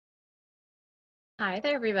Hi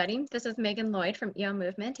there, everybody. This is Megan Lloyd from EO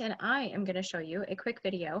Movement, and I am going to show you a quick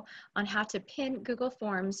video on how to pin Google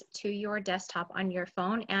Forms to your desktop on your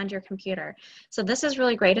phone and your computer. So this is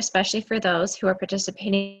really great, especially for those who are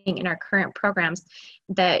participating in our current programs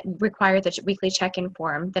that require the weekly check-in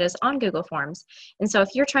form that is on Google Forms. And so if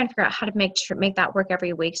you're trying to figure out how to make that work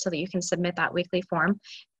every week so that you can submit that weekly form,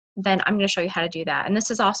 then I'm going to show you how to do that. And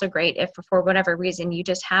this is also great if for whatever reason you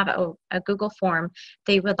just have a Google form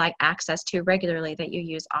that you would like access to regularly that you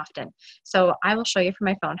use often. So I will show you from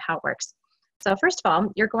my phone how it works. So first of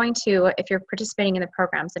all, you're going to, if you're participating in the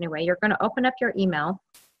programs anyway, you're going to open up your email.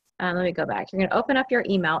 Let me go back. You're going to open up your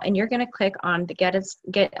email and you're going to click on the get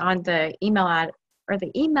on the email ad or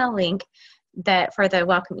the email link that for the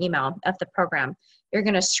welcome email of the program. You're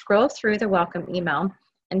going to scroll through the welcome email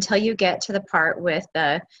until you get to the part with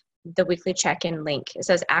the weekly check-in link. It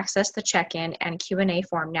says access the check-in and Q&A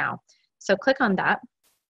form now. So click on that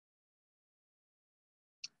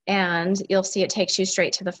and you'll see it takes you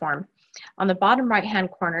straight to the form. On the bottom right-hand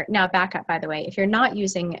corner, now back up by the way, if you're not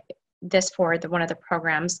using this for one of the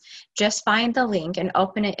programs, just find the link and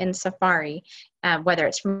open it in Safari, whether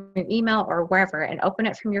it's from your email or wherever, and open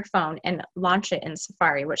it from your phone and launch it in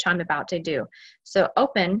Safari, which I'm about to do. So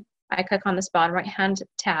open, I click on this bottom right-hand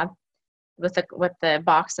tab with the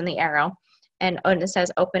box and the arrow, and it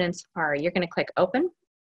says open in Safari. You're going to click open,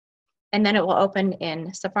 and then it will open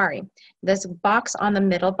in Safari. This box on the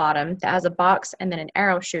middle bottom that has a box and then an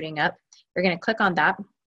arrow shooting up, you're going to click on that,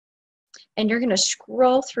 and you're going to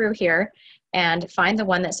scroll through here and find the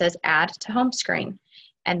one that says add to home screen,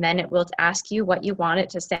 and then it will ask you what you want it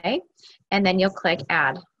to say, and then you'll click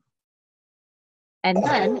add. And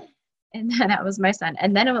then that was my son.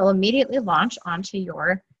 And then it will immediately launch onto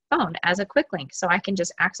your phone as a quick link. So I can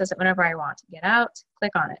just access it whenever I want. Get out,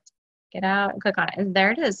 click on it. Get out and click on it. And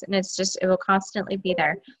there it is. And it will constantly be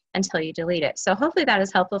there until you delete it. So hopefully that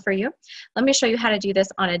is helpful for you. Let me show you how to do this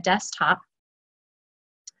on a desktop.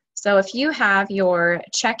 So if you have your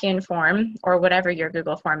check-in form or whatever your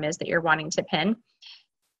Google form is that you're wanting to pin,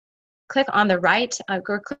 click on the right,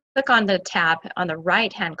 click on the tab on the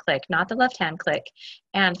right-hand click, not the left-hand click,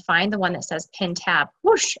 and find the one that says Pin Tab.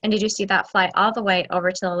 Whoosh! And did you see that fly all the way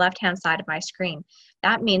over to the left-hand side of my screen?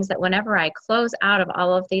 That means that whenever I close out of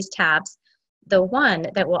all of these tabs, the one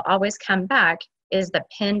that will always come back is the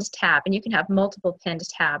pinned tab, and you can have multiple pinned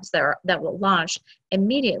tabs that will launch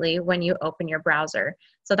immediately when you open your browser.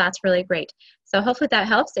 So that's really great. So hopefully that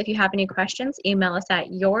helps. If you have any questions, email us at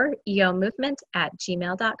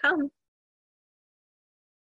youreomovement@gmail.com.